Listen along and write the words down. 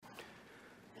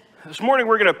This morning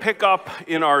we're going to pick up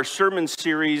in our sermon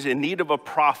series, In Need of a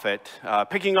Prophet,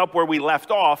 picking up where we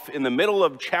left off in the middle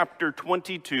of chapter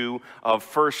 22 of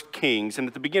 1 Kings. And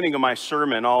at the beginning of my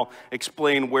sermon, I'll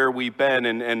explain where we've been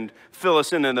and fill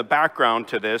us in the background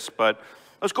to this. But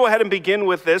let's go ahead and begin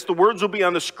with this. The words will be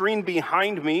on the screen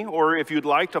behind me, or if you'd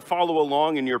like to follow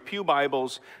along in your pew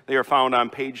Bibles, they are found on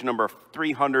page number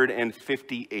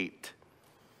 358.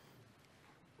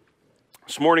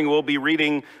 This morning we'll be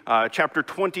reading chapter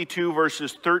 22,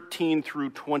 verses 13 through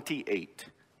 28.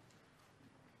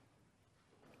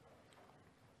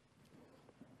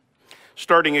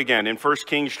 Starting again in 1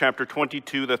 Kings chapter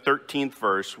 22, the 13th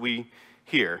verse, we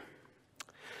hear,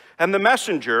 "And the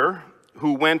messenger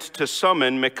who went to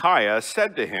summon Micaiah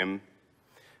said to him,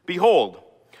 'Behold,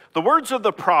 the words of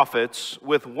the prophets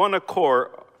with one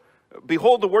accord,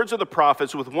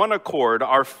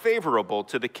 are favorable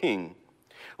to the king.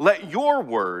 Let your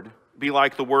word be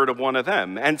like the word of one of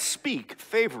them, and speak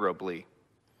favorably.'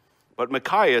 But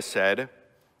Micaiah said,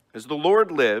 'As the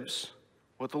Lord lives,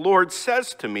 what the Lord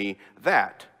says to me,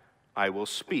 that I will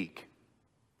speak.'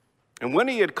 And when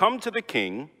he had come to the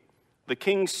king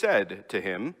said to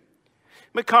him,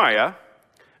 'Micaiah,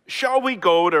 shall we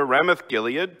go to Ramoth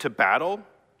Gilead to battle,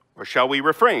 or shall we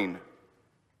refrain?'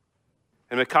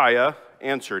 And Micaiah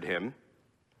answered him,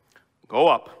 'Go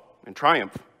up and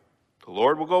triumph. The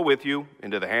Lord will go with you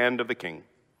into the hand of the king.'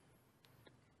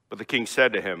 But the king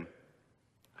said to him,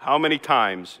 'How many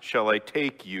times shall I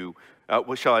make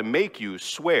you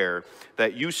swear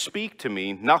that you speak to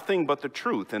me nothing but the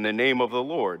truth in the name of the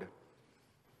Lord?'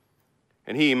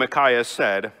 And he, Micaiah,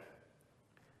 said,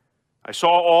 'I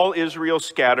saw all Israel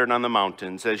scattered on the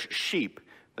mountains as sheep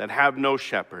that have no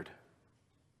shepherd.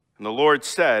 And the Lord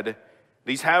said,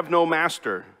 These have no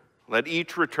master. Let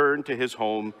each return to his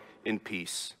home in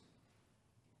peace.'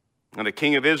 And the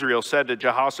king of Israel said to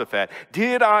Jehoshaphat,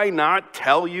 'Did I not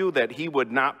tell you that he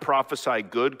would not prophesy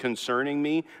good concerning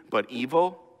me, but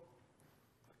evil?'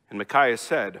 And Micaiah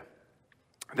said,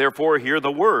 'Therefore hear the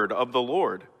word of the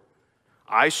Lord.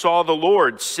 I saw the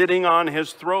Lord sitting on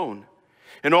his throne,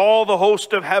 and all the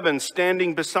host of heaven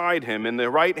standing beside him in the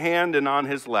right hand and on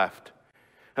his left.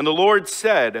 And the Lord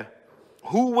said,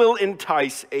 Who will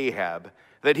entice Ahab,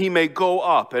 that he may go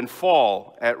up and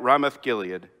fall at Ramoth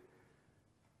Gilead?'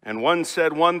 And one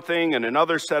said one thing, and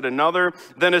another said another.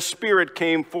 Then a spirit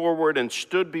came forward and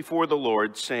stood before the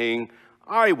Lord, saying,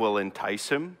 'I will entice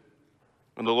him.'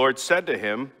 And the Lord said to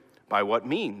him, 'By what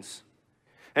means?'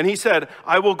 And he said,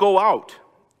 'I will go out,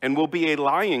 and will be a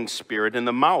lying spirit in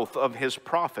the mouth of his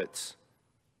prophets.'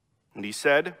 And he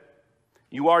said,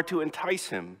 'You are to entice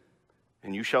him,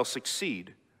 and you shall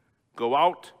succeed. Go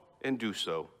out and do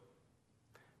so.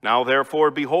 Now,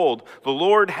 therefore, behold, the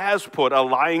Lord has put a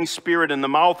lying spirit in the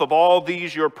mouth of all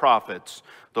these your prophets.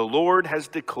 The Lord has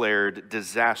declared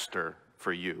disaster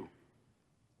for you.'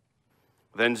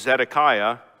 Then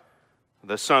Zedekiah,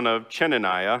 the son of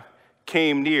Chenaniah,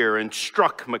 came near and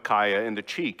struck Micaiah in the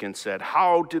cheek and said,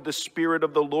 'How did the Spirit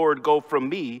of the Lord go from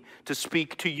me to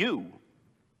speak to you?'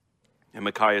 And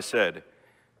Micaiah said,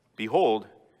 'Behold,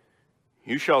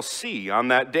 you shall see on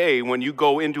that day when you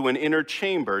go into an inner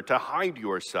chamber to hide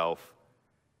yourself.'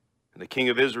 And the king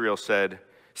of Israel said,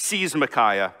 'Seize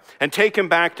Micaiah and take him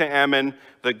back to Ammon,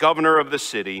 the governor of the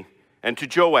city, and to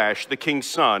Joash, the king's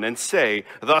son, and say,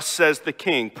 Thus says the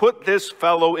king, put this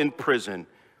fellow in prison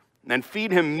and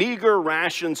feed him meager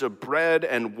rations of bread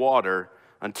and water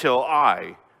until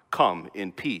I come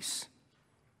in peace.'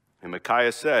 And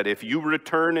Micaiah said, 'If you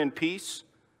return in peace,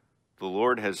 the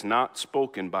Lord has not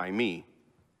spoken by me.'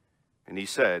 And he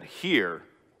said, 'Hear,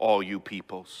 all you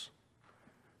peoples.'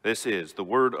 This is the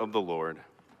word of the Lord.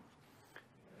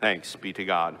 Thanks be to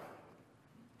God.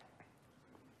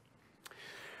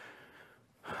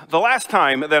 The last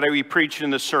time that we preached in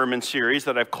the sermon series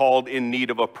that I've called In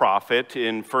Need of a Prophet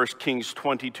in 1 Kings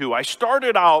 22, I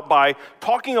started out by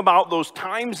talking about those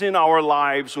times in our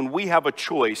lives when we have a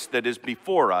choice that is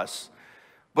before us.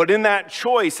 But in that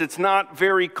choice, it's not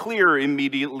very clear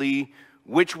immediately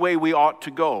which way we ought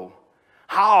to go,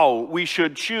 how we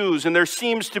should choose. And there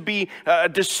seems to be a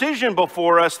decision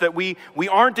before us that we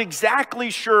aren't exactly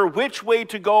sure which way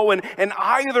to go. And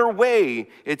either way,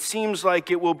 it seems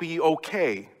like it will be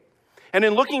okay. And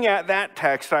in looking at that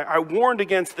text, I warned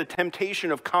against the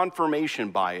temptation of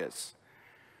confirmation bias.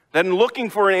 That in looking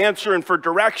for an answer and for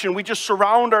direction, we just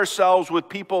surround ourselves with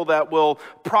people that will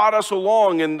prod us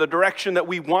along in the direction that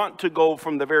we want to go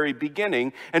from the very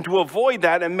beginning. And to avoid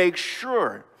that and make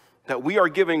sure that we are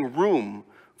giving room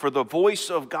for the voice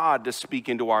of God to speak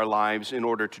into our lives in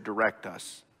order to direct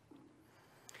us.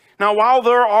 Now, while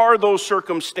there are those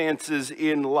circumstances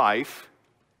in life,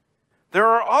 there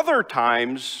are other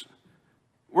times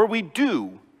where we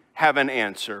do have an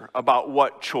answer about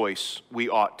what choice we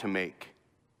ought to make.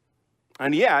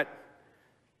 And yet,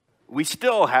 we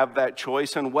still have that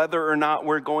choice on whether or not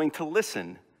we're going to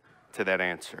listen to that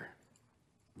answer.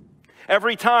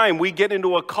 Every time we get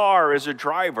into a car as a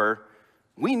driver,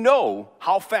 we know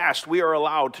how fast we are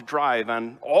allowed to drive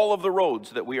on all of the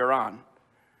roads that we are on.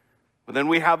 But then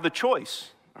we have the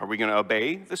choice. Are we going to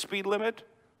obey the speed limit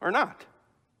or not?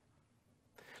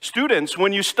 Students,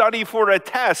 when you study for a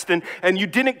test and you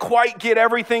didn't quite get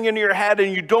everything into your head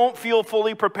and you don't feel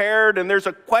fully prepared and there's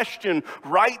a question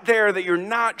right there that you're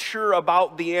not sure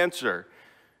about the answer,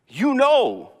 you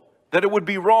know that it would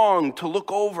be wrong to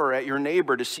look over at your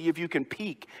neighbor to see if you can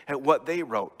peek at what they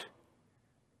wrote.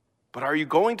 But are you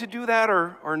going to do that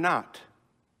or not?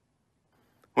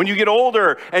 When you get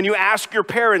older and you ask your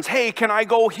parents, hey, can I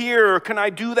go here, or can I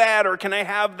do that, or can I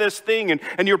have this thing?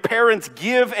 And your parents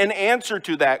give an answer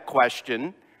to that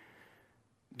question,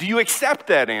 do you accept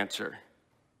that answer?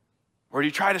 Or do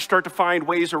you try to start to find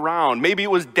ways around? Maybe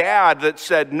it was dad that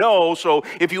said no, so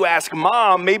if you ask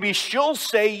mom, maybe she'll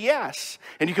say yes,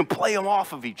 and you can play them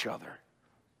off of each other.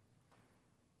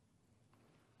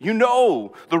 You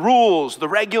know the rules, the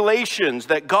regulations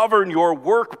that govern your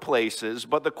workplaces,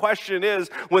 but the question is,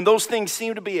 when those things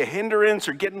seem to be a hindrance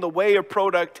or get in the way of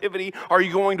productivity, are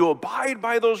you going to abide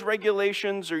by those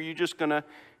regulations, or are you just going to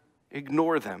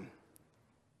ignore them?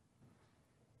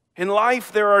 In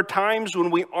life, there are times when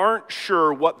we aren't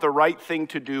sure what the right thing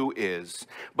to do is,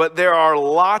 but there are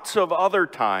lots of other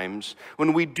times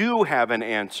when we do have an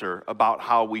answer about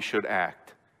how we should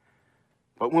act.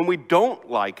 But when we don't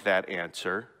like that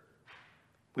answer,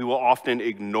 we will often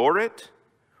ignore it,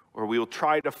 or we will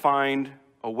try to find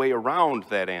a way around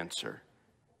that answer.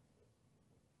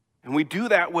 And we do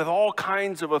that with all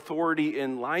kinds of authority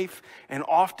in life, and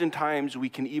oftentimes we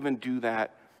can even do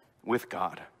that with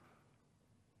God.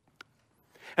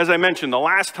 As I mentioned, the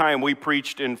last time we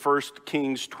preached in 1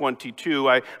 Kings 22,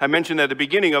 I mentioned at the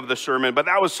beginning of the sermon, but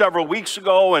that was several weeks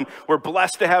ago, and we're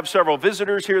blessed to have several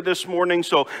visitors here this morning.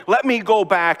 So let me go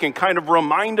back and kind of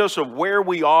remind us of where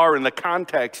we are in the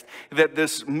context that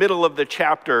this middle of the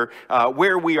chapter,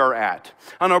 where we are at.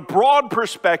 On a broad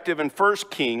perspective in 1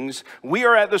 Kings, we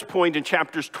are at this point in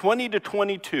chapters 20 to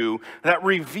 22 that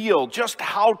reveal just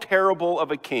how terrible of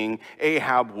a king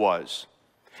Ahab was.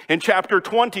 In chapter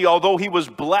 20, although he was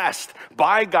blessed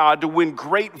by God to win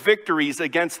great victories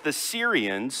against the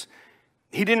Syrians,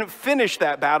 he didn't finish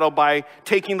that battle by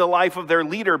taking the life of their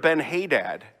leader,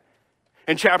 Ben-Hadad.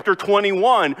 In chapter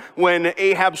 21, when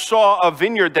Ahab saw a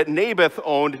vineyard that Naboth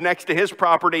owned next to his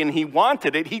property and he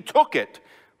wanted it, he took it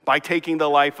by taking the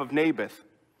life of Naboth.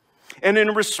 And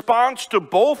in response to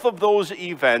both of those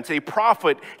events, a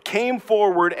prophet came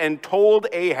forward and told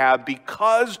Ahab,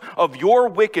 because of your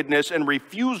wickedness and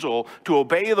refusal to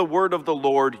obey the word of the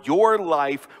Lord, your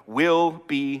life will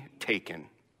be taken.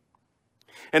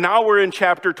 And now we're in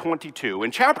chapter 22.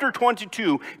 And chapter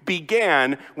 22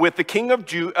 began with the king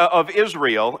of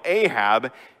Israel,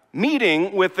 Ahab,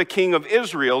 meeting with the king of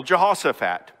Israel,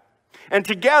 Jehoshaphat. And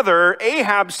together,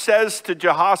 Ahab says to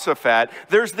Jehoshaphat,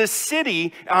 there's this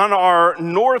city on our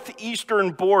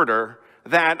northeastern border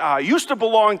that used to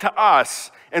belong to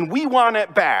us, and we want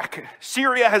it back.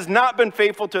 Syria has not been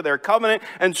faithful to their covenant,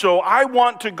 and so I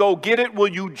want to go get it. Will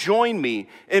you join me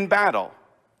in battle?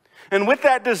 And with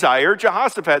that desire,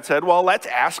 Jehoshaphat said, well, let's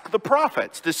ask the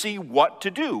prophets to see what to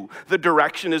do. The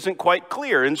direction isn't quite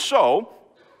clear. And so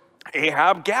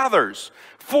Ahab gathers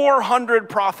 400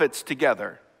 prophets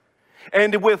together.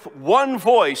 And with one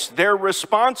voice, their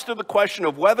response to the question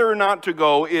of whether or not to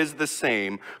go is the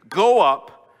same. Go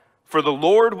up, for the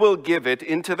Lord will give it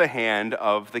into the hand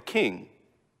of the king.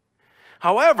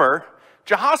 However,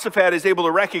 Jehoshaphat is able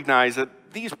to recognize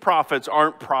that these prophets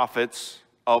aren't prophets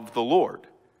of the Lord.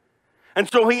 And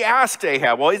so he asked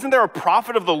Ahab, well, isn't there a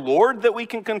prophet of the Lord that we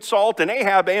can consult? And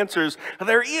Ahab answers,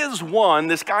 there is one,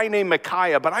 this guy named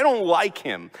Micaiah, but I don't like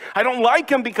him. I don't like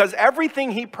him because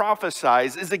everything he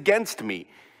prophesies is against me.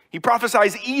 He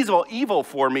prophesies evil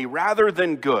for me rather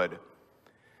than good.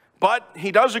 But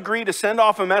he does agree to send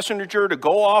off a messenger to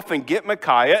go off and get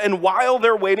Micaiah. And while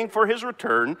they're waiting for his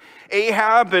return,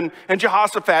 Ahab and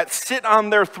Jehoshaphat sit on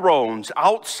their thrones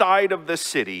outside of the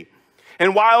city.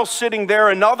 And while sitting there,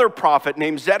 another prophet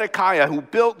named Zedekiah, who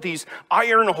built these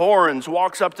iron horns,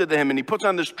 walks up to them, and he puts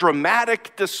on this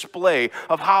dramatic display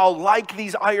of how, like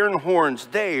these iron horns,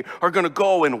 they are going to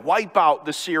go and wipe out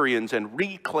the Syrians and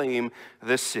reclaim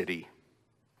the city.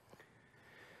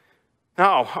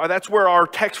 Now, that's where our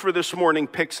text for this morning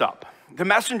picks up. The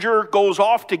messenger goes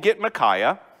off to get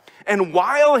Micaiah, And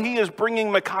while he is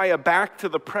bringing Micaiah back to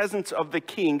the presence of the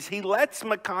kings, he lets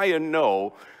Micaiah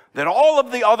know that all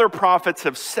of the other prophets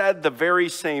have said the very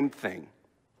same thing.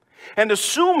 And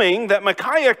assuming that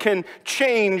Micaiah can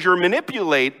change or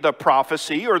manipulate the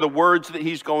prophecy or the words that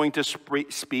he's going to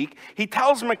speak, he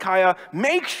tells Micaiah,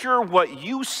 make sure what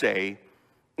you say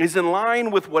is in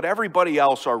line with what everybody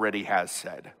else already has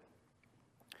said.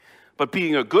 But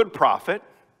being a good prophet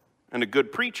and a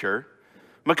good preacher,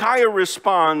 Micaiah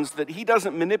responds that he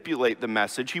doesn't manipulate the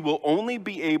message. He will only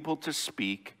be able to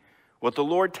speak what the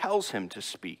Lord tells him to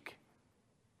speak.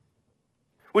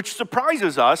 Which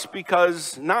surprises us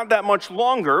because not that much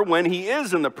longer when he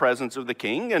is in the presence of the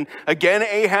king, and again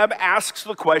Ahab asks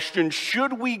the question,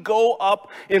 should we go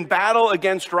up in battle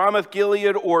against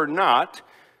Ramoth-Gilead or not?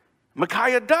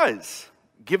 Micaiah does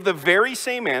give the very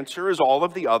same answer as all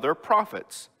of the other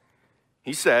prophets.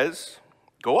 He says,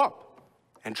 go up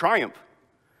and triumph.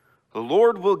 The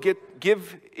Lord will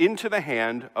give into the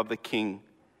hand of the king.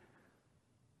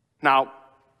 Now,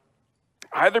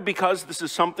 either because this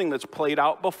is something that's played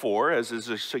out before, as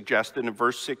is suggested in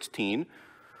verse 16,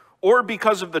 or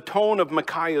because of the tone of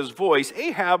Micaiah's voice,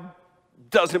 Ahab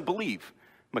doesn't believe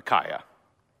Micaiah.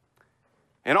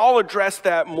 And I'll address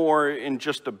that more in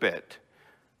just a bit.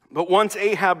 But once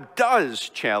Ahab does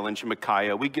challenge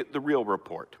Micaiah, we get the real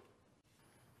report.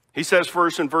 He says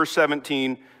first in verse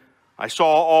 17, I saw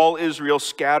all Israel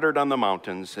scattered on the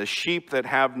mountains, as sheep that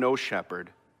have no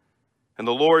shepherd. And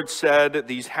the Lord said,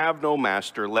 these have no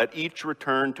master. Let each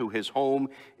return to his home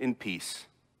in peace.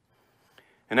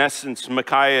 In essence,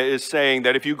 Micaiah is saying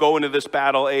that if you go into this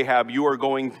battle, Ahab, you are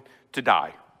going to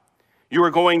die. You are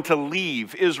going to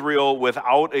leave Israel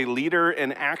without a leader,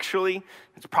 and actually,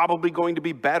 it's probably going to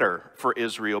be better for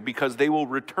Israel because they will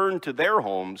return to their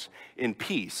homes in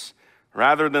peace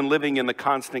rather than living in the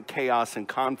constant chaos and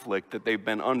conflict that they've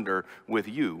been under with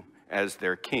you as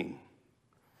their king.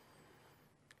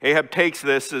 Ahab takes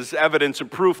this as evidence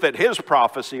and proof that his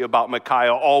prophecy about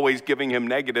Micaiah always giving him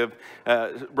negative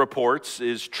reports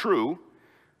is true,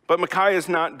 but Micaiah is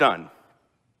not done.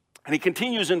 And he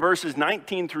continues in verses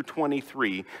 19 through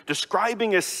 23,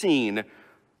 describing a scene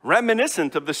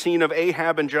reminiscent of the scene of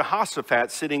Ahab and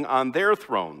Jehoshaphat sitting on their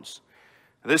thrones.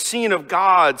 The scene of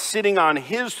God sitting on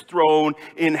his throne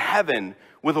in heaven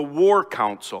with a war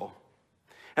council.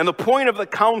 And the point of the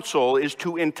council is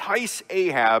to entice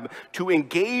Ahab to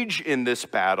engage in this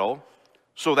battle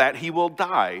so that he will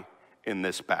die in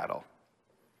this battle.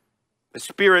 The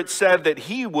Spirit said that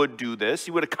he would do this,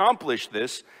 he would accomplish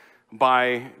this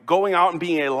by going out and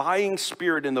being a lying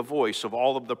spirit in the voice of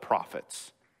all of the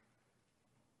prophets.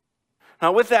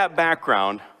 Now, with that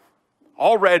background,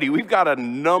 already we've got a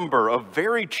number of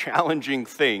very challenging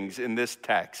things in this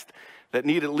text that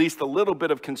need at least a little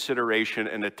bit of consideration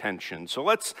and attention. So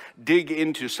let's dig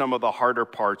into some of the harder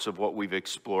parts of what we've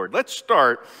explored. Let's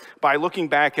start by looking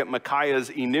back at Micaiah's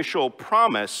initial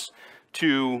promise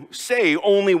to say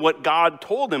only what God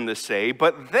told him to say,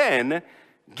 but then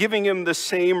giving him the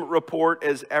same report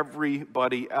as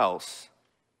everybody else.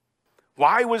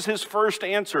 Why was his first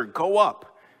answer, go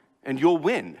up and you'll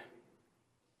win?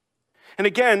 And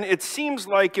again, it seems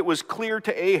like it was clear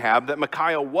to Ahab that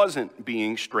Micaiah wasn't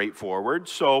being straightforward.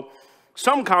 So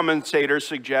some commentators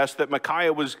suggest that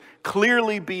Micaiah was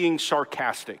clearly being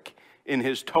sarcastic in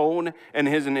his tone and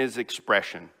in his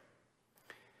expression.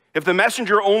 If the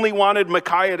messenger only wanted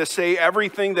Micaiah to say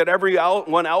everything that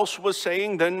everyone else was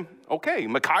saying, then okay,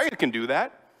 Micaiah can do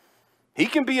that. He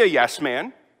can be a yes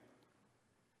man.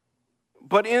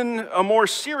 But in a more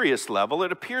serious level,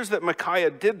 it appears that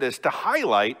Micaiah did this to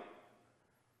highlight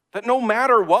that no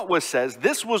matter what was said,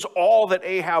 this was all that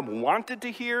Ahab wanted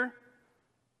to hear,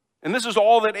 and this is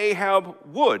all that Ahab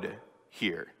would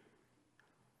hear.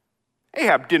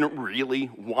 Ahab didn't really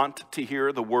want to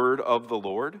hear the word of the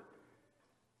Lord.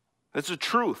 That's a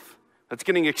truth that's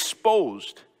getting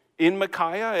exposed in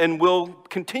Micaiah and will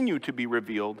continue to be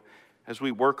revealed as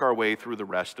we work our way through the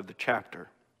rest of the chapter.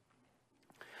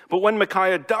 But when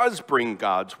Micaiah does bring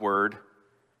God's word,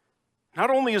 not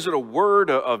only is it a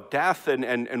word of death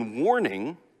and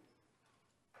warning,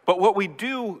 but what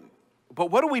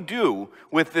do we do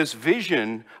with this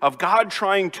vision of God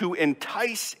trying to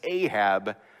entice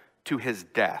Ahab to his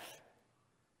death,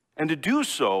 and to do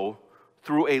so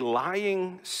through a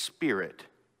lying spirit?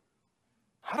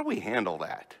 How do we handle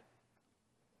that?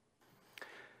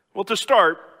 Well, to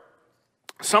start,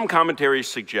 some commentaries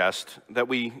suggest that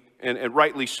we, and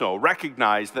rightly so,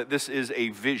 recognize that this is a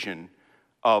vision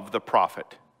of the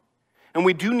prophet. And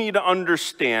we do need to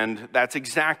understand that's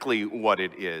exactly what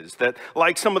it is. That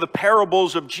like some of the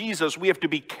parables of Jesus, we have to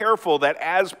be careful that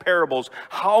as parables,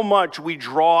 how much we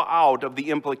draw out of the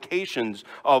implications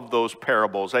of those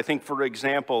parables. I think, for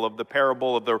example, of the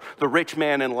parable of the rich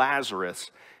man and Lazarus.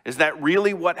 Is that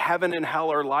really what heaven and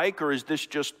hell are like, or is this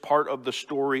just part of the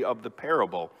story of the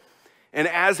parable? And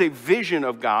as a vision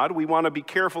of God, we want to be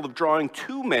careful of drawing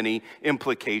too many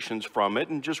implications from it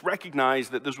and just recognize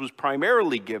that this was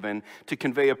primarily given to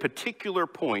convey a particular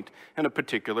point and a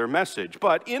particular message.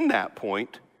 But in that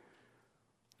point,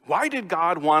 why did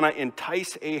God want to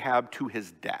entice Ahab to his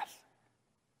death?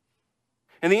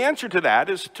 And the answer to that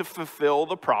is to fulfill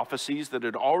the prophecies that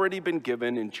had already been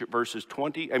given in chapters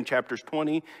 20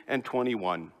 and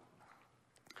 21.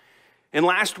 In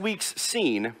last week's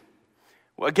scene,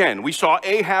 again, we saw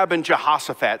Ahab and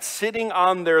Jehoshaphat sitting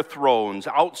on their thrones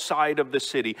outside of the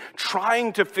city,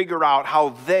 trying to figure out how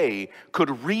they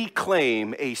could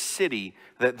reclaim a city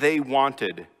that they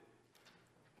wanted.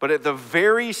 But at the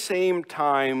very same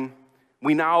time,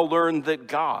 we now learn that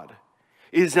God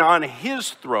is on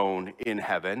his throne in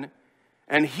heaven,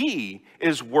 and he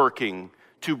is working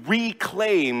to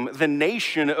reclaim the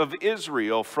nation of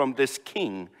Israel from this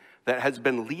king that has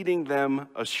been leading them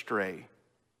astray.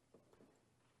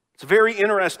 It's a very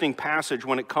interesting passage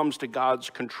when it comes to God's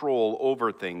control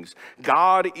over things.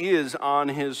 God is on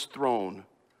his throne.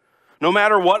 No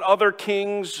matter what other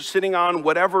kings sitting on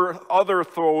whatever other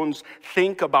thrones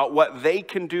think about what they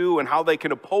can do and how they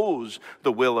can oppose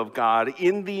the will of God,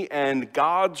 in the end,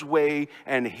 God's way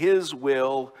and his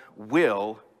will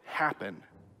happen.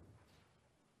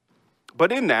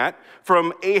 But in that,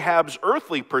 from Ahab's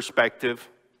earthly perspective,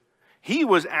 he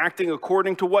was acting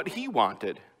according to what he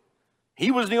wanted.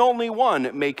 He was the only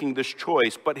one making this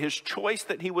choice, but his choice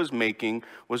that he was making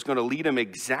was going to lead him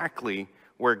exactly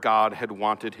where God had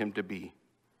wanted him to be.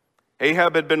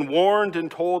 Ahab had been warned and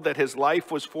told that his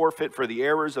life was forfeit for the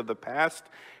errors of the past,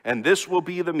 and this will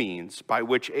be the means by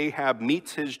which Ahab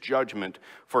meets his judgment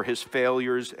for his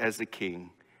failures as a king.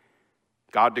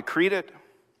 God decreed it,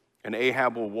 and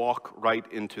Ahab will walk right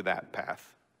into that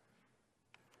path.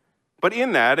 But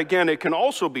in that, again, it can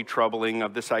also be troubling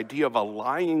of this idea of a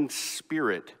lying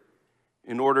spirit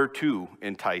in order to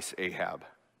entice Ahab.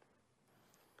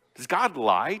 Does God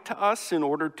lie to us in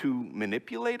order to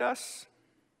manipulate us?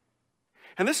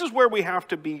 And this is where we have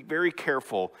to be very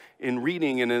careful in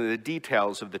reading and in the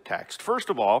details of the text. First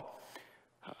of all,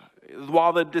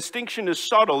 while the distinction is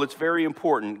subtle, it's very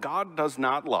important. God does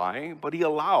not lie, but he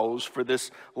allows for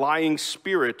this lying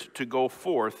spirit to go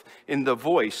forth in the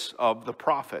voice of the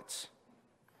prophets.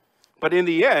 But in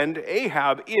the end,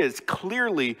 Ahab is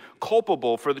clearly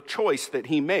culpable for the choice that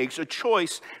he makes, a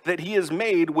choice that he has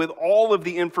made with all of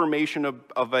the information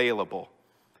available.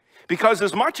 Because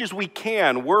as much as we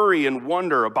can worry and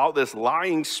wonder about this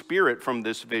lying spirit from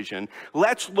this vision,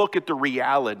 let's look at the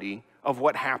reality of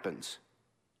what happens.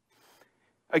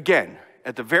 Again,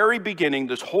 at the very beginning,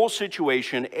 this whole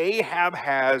situation, Ahab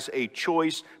has a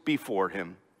choice before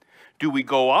him. Do we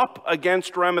go up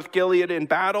against Ramoth-Gilead in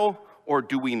battle, or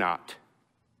do we not?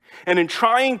 And in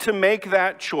trying to make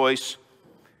that choice,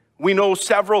 we know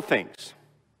several things.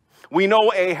 We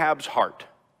know Ahab's heart.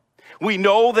 We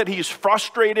know that he's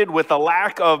frustrated with the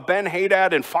lack of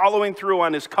Ben-Hadad and following through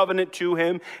on his covenant to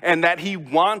him, and that he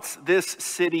wants this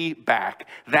city back.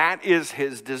 That is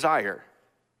his desire.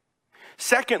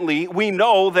 Secondly, we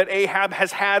know that Ahab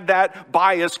has had that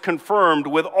bias confirmed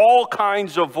with all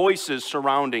kinds of voices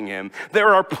surrounding him. There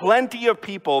are plenty of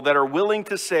people that are willing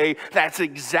to say, that's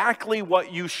exactly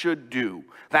what you should do.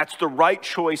 That's the right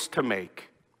choice to make.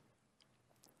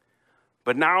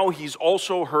 But now he's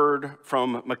also heard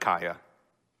from Micaiah.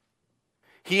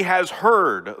 He has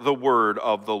heard the word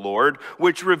of the Lord,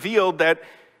 which revealed that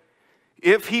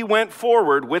if he went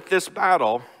forward with this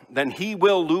battle, then he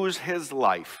will lose his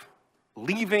life,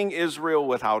 leaving Israel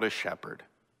without a shepherd.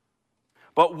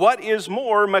 But what is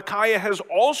more, Micaiah has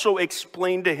also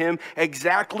explained to him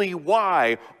exactly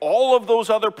why all of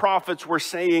those other prophets were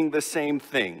saying the same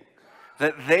thing,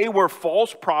 that they were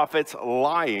false prophets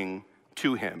lying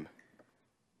to him.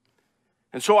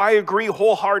 And so I agree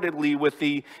wholeheartedly with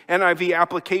the NIV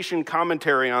application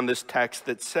commentary on this text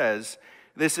that says,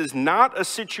 this is not a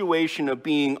situation of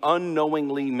being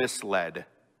unknowingly misled.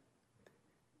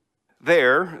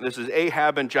 This is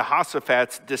Ahab and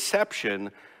Jehoshaphat's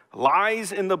deception,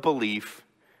 lies in the belief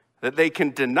that they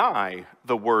can deny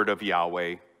the word of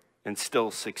Yahweh and still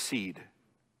succeed.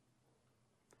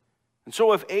 And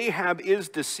so if Ahab is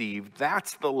deceived,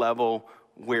 that's the level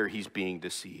where he's being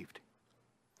deceived.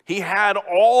 He had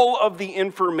all of the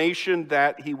information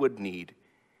that he would need.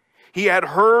 He had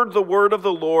heard the word of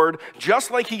the Lord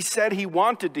just like he said he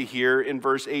wanted to hear in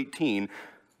verse 18.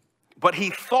 But he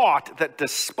thought that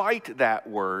despite that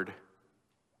word,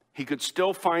 he could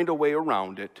still find a way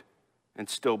around it and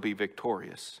still be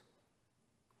victorious.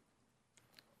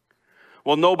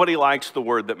 Well, nobody likes the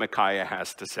word that Micaiah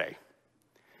has to say.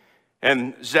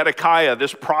 And Zedekiah,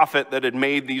 this prophet that had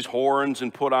made these horns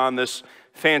and put on this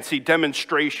fancy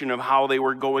demonstration of how they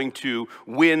were going to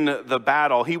win the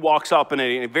battle, he walks up and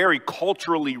in a very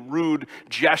culturally rude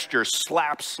gesture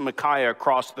slaps Micaiah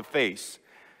across the face.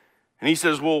 And he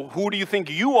says, well, who do you think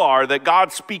you are that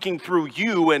God's speaking through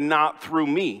you and not through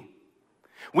me?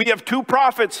 We have two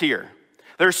prophets here.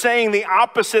 They're saying the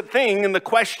opposite thing, and the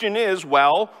question is,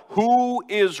 well, who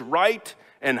is right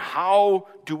and how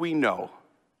do we know?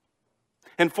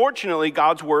 And fortunately,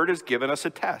 God's word has given us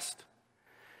a test.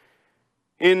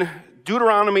 In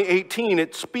Deuteronomy 18,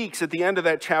 it speaks at the end of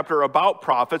that chapter about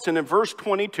prophets, and in verse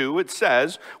 22, it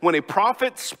says, when a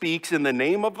prophet speaks in the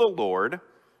name of the Lord,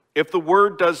 if the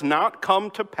word does not come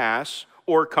to pass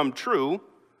or come true,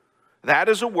 that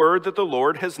is a word that the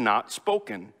Lord has not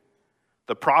spoken.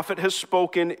 The prophet has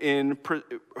spoken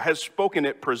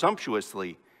it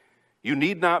presumptuously. You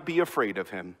need not be afraid of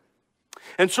him.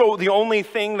 And so the only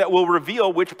thing that will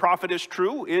reveal which prophet is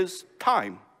true is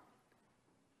time.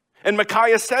 And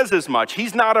Micaiah says as much.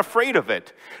 He's not afraid of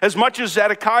it. As much as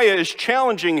Zedekiah is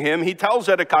challenging him, he tells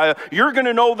Zedekiah, you're going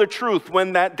to know the truth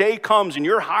when that day comes and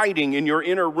you're hiding in your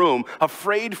inner room,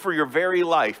 afraid for your very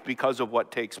life because of what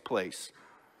takes place.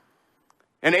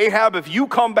 And Ahab, if you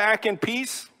come back in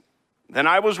peace, then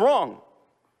I was wrong.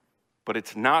 But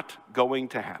it's not going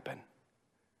to happen.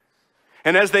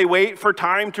 And as they wait for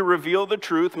time to reveal the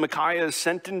truth, Micaiah is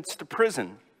sentenced to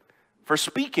prison for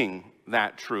speaking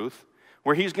that truth,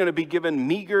 where he's going to be given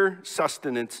meager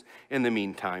sustenance in the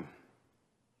meantime.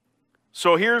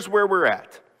 So here's where we're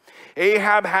at.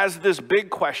 Ahab has this big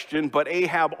question, but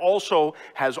Ahab also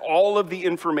has all of the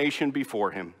information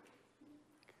before him.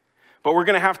 But we're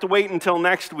going to have to wait until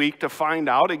next week to find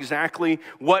out exactly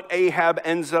what Ahab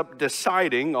ends up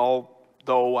deciding,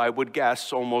 although I would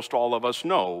guess almost all of us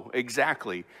know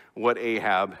exactly what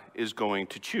Ahab is going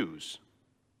to choose.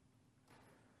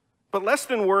 But less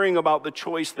than worrying about the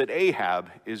choice that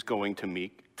Ahab is going to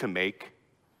make,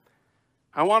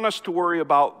 I want us to worry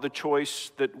about the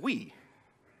choice that we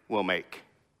will make.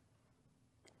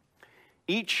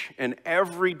 Each and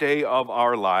every day of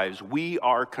our lives, we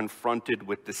are confronted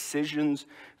with decisions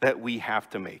that we have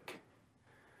to make.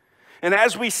 And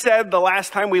as we said the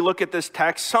last time we look at this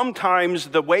text, sometimes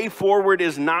the way forward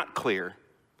is not clear.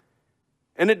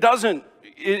 And it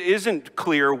isn't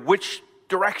clear which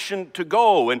direction to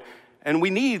go. And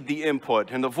we need the input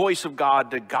and the voice of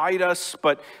God to guide us.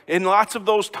 But in lots of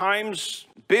those times,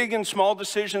 big and small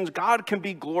decisions, God can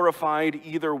be glorified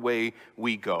either way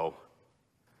we go.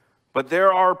 But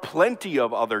there are plenty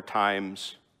of other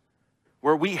times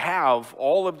where we have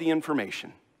all of the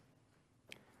information.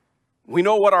 We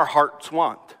know what our hearts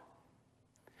want.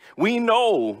 We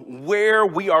know where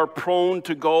we are prone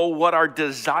to go, what our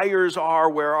desires are,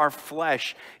 where our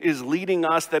flesh is leading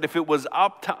us, that if it was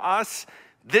up to us,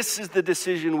 this is the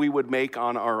decision we would make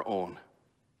on our own.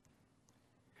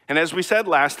 And as we said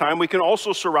last time, we can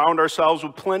also surround ourselves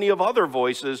with plenty of other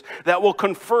voices that will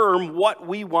confirm what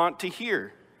we want to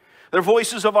hear. They're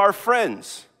voices of our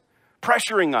friends,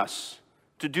 pressuring us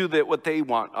to do what they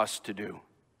want us to do.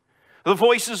 The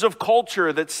voices of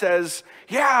culture that says,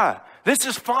 yeah, this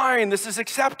is fine, this is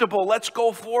acceptable, let's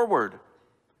go forward.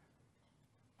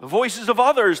 The voices of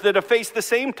others that have faced the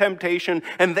same temptation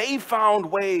and they found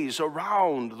ways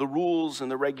around the rules and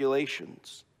the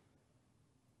regulations.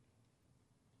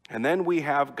 And then we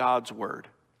have God's word,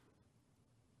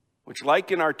 which,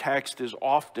 like in our text, is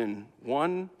often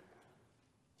one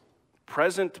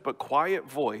present but quiet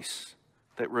voice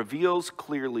that reveals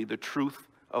clearly the truth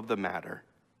of the matter.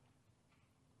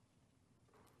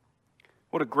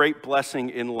 What a great blessing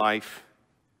in life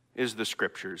is the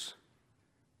Scriptures,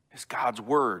 is God's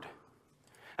word.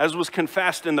 As was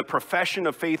confessed in the profession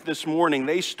of faith this morning,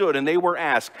 they stood and they were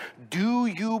asked, do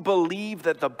you believe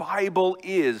that the Bible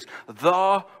is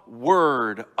the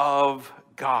Word of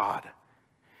God?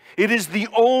 It is the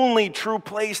only true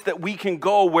place that we can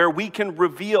go where we can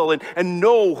reveal and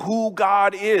know who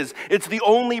God is. It's the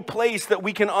only place that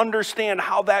we can understand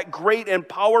how that great and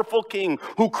powerful King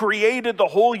who created the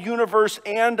whole universe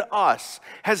and us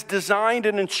has designed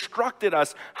and instructed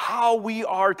us how we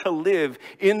are to live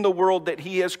in the world that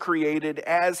he has created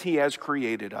as he has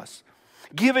created us,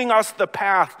 giving us the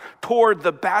path toward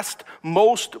the best,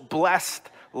 most blessed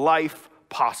life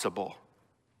possible.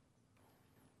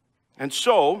 And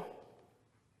so,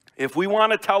 If we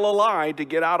want to tell a lie to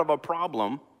get out of a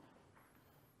problem,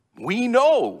 we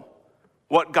know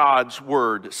what God's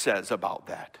word says about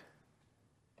that.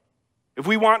 If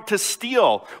we want to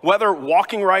steal, whether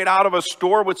walking right out of a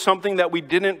store with something that we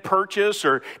didn't purchase,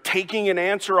 or taking an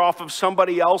answer off of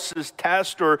somebody else's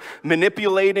test, or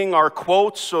manipulating our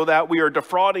quotes so that we are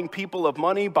defrauding people of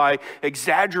money by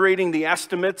exaggerating the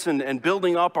estimates and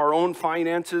building up our own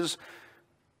finances,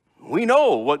 we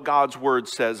know what God's word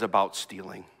says about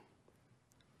stealing.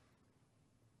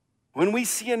 When we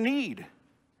see a need,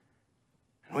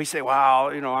 and we say, well,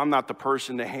 I'm not the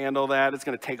person to handle that. It's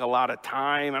going to take a lot of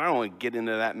time, and I don't want to get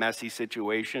into that messy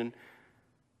situation.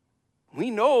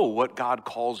 We know what God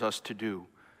calls us to do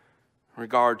in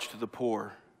regards to the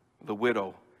poor, the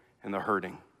widow, and the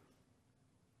hurting.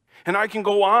 And I can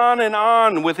go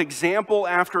on with example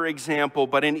after example,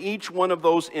 but in each one of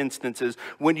those instances,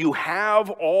 when you have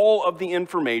all of the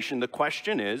information, the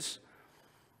question is,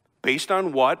 based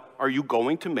on what are you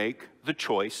going to make the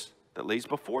choice that lays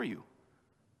before you?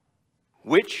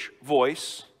 Which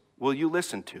voice will you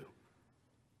listen to?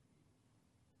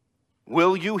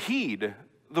 Will you heed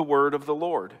the word of the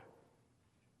Lord?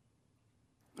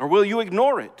 Or will you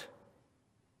ignore it?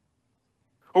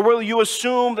 Or will you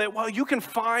assume that, you can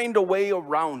find a way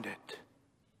around it?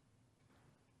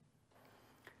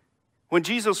 When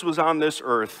Jesus was on this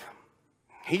earth,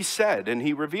 he said and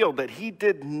he revealed that he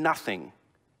did nothing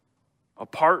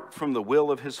apart from the will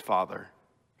of his Father.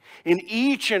 In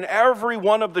each and every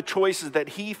one of the choices that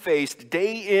he faced,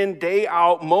 day in, day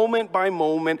out, moment by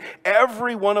moment,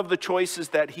 every one of the choices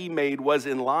that he made was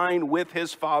in line with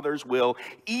his Father's will,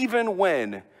 even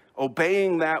when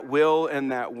obeying that will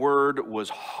and that word was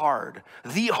hard,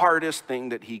 the hardest thing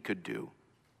that he could do.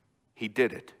 He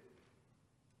did it.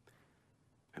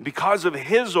 And because of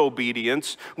his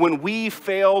obedience, when we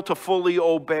fail to fully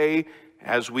obey,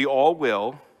 as we all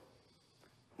will,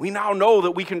 we now know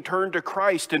that we can turn to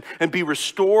Christ and be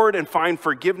restored and find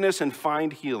forgiveness and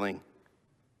find healing.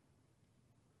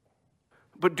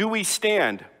 But do we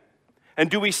stand and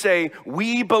do we say,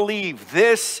 we believe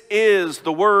this is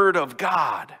the word of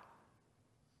God?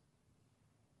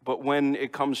 But when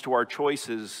it comes to our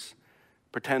choices,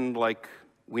 pretend like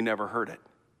we never heard it?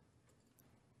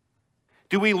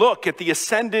 Do we look at the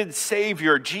ascended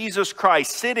Savior, Jesus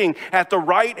Christ, sitting at the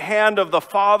right hand of the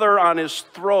Father on his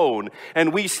throne,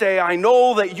 and we say, I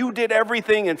know that you did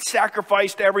everything and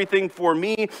sacrificed everything for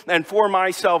me and for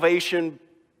my salvation,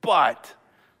 but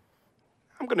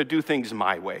I'm going to do things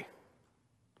my way.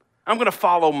 I'm going to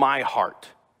follow my heart.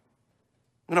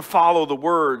 I'm going to follow the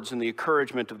words and the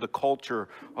encouragement of the culture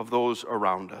of those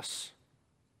around us.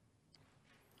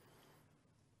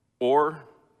 Or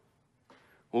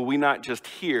will we not just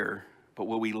hear, but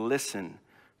will we listen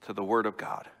to the word of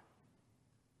God?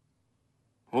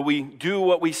 Will we do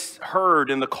what we heard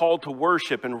in the call to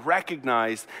worship and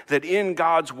recognize that in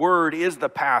God's word is the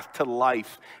path to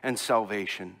life and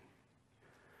salvation?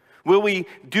 Will we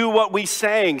do what we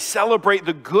sang, celebrate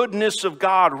the goodness of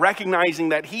God, recognizing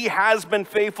that he has been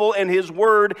faithful and his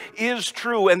word is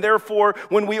true, and therefore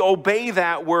when we obey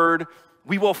that word,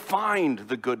 we will find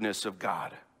the goodness of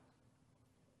God?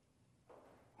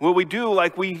 Will we do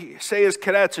like we say as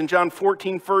cadets in John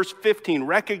 14, verse 15,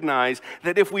 recognize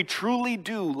that if we truly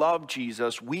do love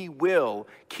Jesus, we will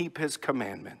keep his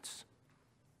commandments?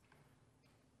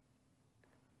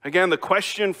 Again, the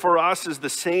question for us is the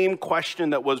same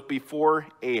question that was before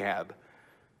Ahab.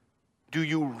 Do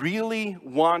you really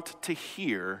want to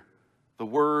hear the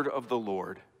word of the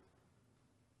Lord?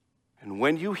 And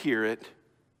when you hear it,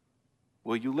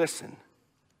 will you listen?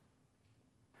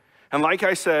 And like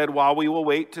I said, while we will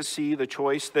wait to see the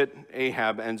choice that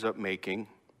Ahab ends up making,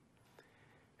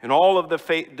 and all of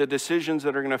the decisions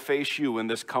that are going to face you in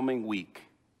this coming week,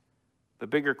 the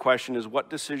bigger question is, what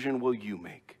decision will you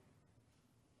make?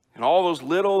 And all those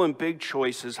little and big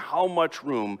choices, how much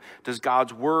room does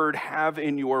God's word have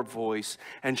in your voice?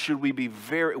 And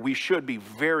we should be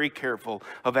very careful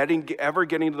of ever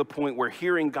getting to the point where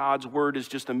hearing God's word is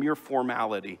just a mere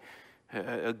formality.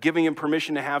 Giving him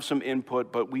permission to have some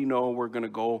input, but we know we're going to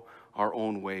go our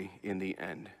own way in the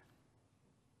end.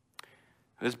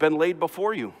 It has been laid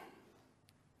before you.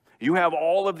 You have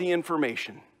all of the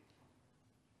information.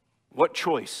 What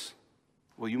choice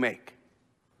will you make?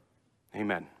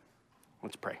 Amen.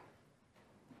 Let's pray.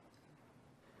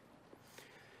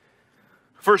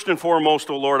 First and foremost,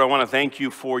 O Lord, I want to thank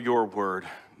you for your word,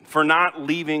 for not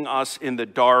leaving us in the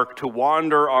dark to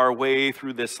wander our way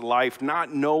through this life,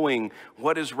 not knowing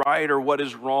what is right or what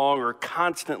is wrong, or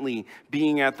constantly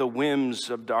being at the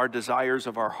whims of our desires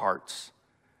of our hearts.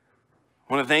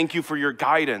 I want to thank you for your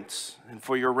guidance and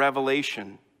for your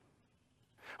revelation.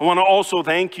 I want to also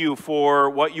thank you for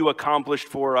what you accomplished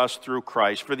for us through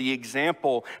Christ, for the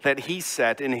example that he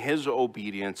set in his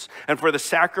obedience, and for the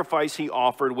sacrifice he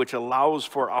offered, which allows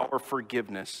for our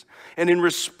forgiveness. And in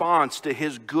response to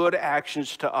his good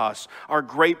actions to us, our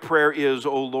great prayer is,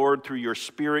 O Lord, through your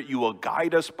Spirit, you will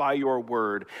guide us by your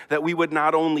word, that we would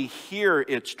not only hear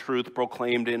its truth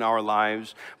proclaimed in our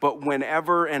lives, but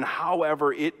whenever and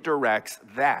however it directs,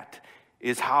 that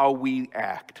is how we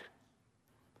act.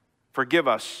 Forgive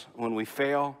us when we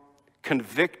fail,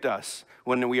 convict us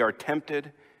when we are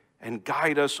tempted, and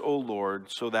guide us, O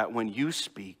Lord, so that when you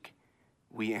speak,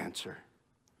 we answer.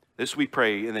 This we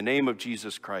pray in the name of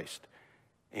Jesus Christ.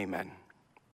 Amen.